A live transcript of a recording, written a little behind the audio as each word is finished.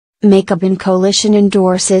Makabayan coalition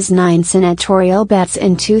endorses 9 senatorial bets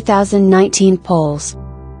in 2019 polls.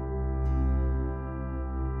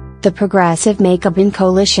 The progressive Makabayan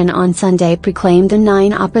coalition on Sunday proclaimed the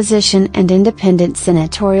 9 opposition and independent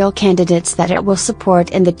senatorial candidates that it will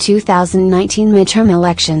support in the 2019 midterm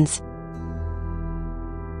elections.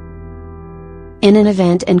 In an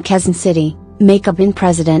event in Quezon City, Makabayan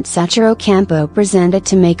President Senator Ocampo presented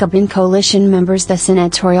to Makabayan coalition members the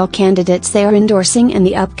senatorial candidates they are endorsing in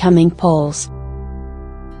the upcoming polls.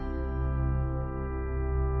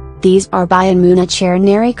 These are Bayan Muna Chair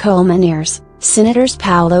Neri Colmenares, Senators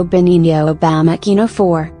Paolo Benigno Abamaquino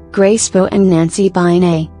IV, Grace Poe and Nancy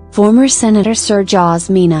Binay, former Senator Sir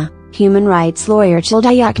Jos Mina, human rights lawyer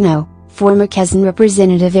Childayakno, former Quezon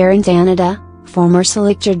Representative Aaron Danada, former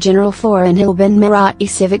Solicitor General Florin Hilban Marathi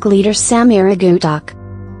civic leader Samira Gutak.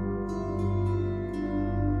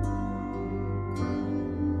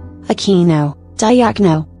 Aquino,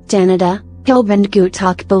 Diakno, Danada, Hilban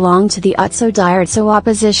Gutak belong to the Utso Diartso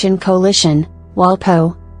opposition coalition, while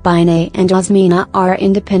Poe, Binay and Osmina are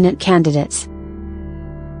independent candidates.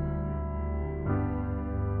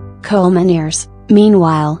 Colmenares,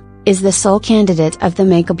 meanwhile, is the sole candidate of the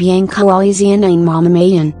Makabayan coalition in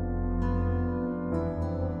Makabayan.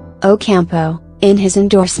 Ocampo, in his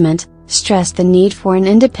endorsement, stressed the need for an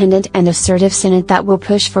independent and assertive Senate that will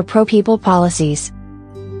push for pro-people policies.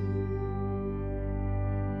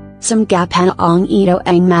 Samgapan ang ito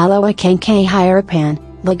ang malawakang kahirapan,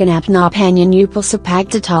 laganap na panyan upal sa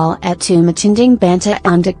pagtatal at tumatinding banta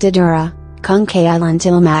ang diktadura, kung kailan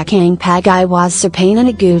tilamak ang pag-iwas sa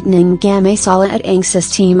pananagot ng gamay sala at ang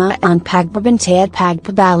sistema ang pagbabantay at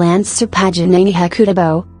pagpabalance sa paginan ni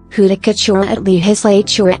Hakutabo, Hudikatsura at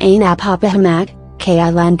legislatura ay napapahamak,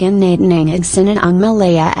 kailan ganatin ang agsinan ang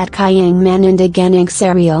Malaya at kayang manindigan ang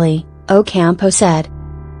sarili, Ocampo said.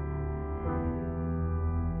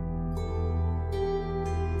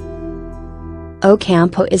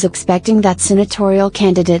 Ocampo is expecting that senatorial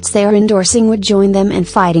candidates they are endorsing would join them in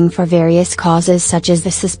fighting for various causes such as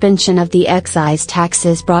the suspension of the excise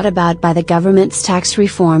taxes brought about by the government's tax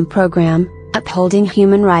reform program, upholding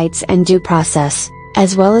human rights and due process,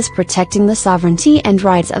 as well as protecting the sovereignty and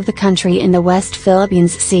rights of the country in the West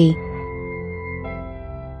Philippines Sea.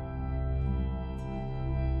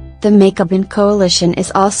 The Makabayan coalition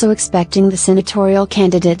is also expecting the senatorial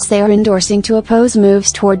candidates they are endorsing to oppose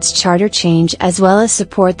moves towards charter change as well as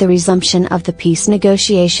support the resumption of the peace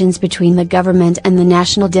negotiations between the government and the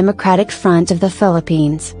National Democratic Front of the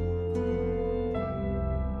Philippines.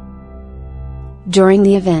 During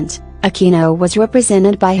the event, Aquino was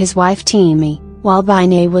represented by his wife Timmy, while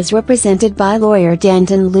Binay was represented by lawyer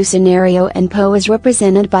Danton Lucinario and Poe was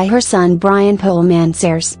represented by her son Brian Poe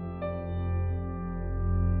Mansares.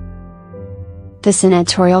 The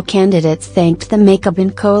senatorial candidates thanked the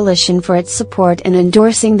Makabayan coalition for its support in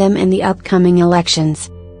endorsing them in the upcoming elections.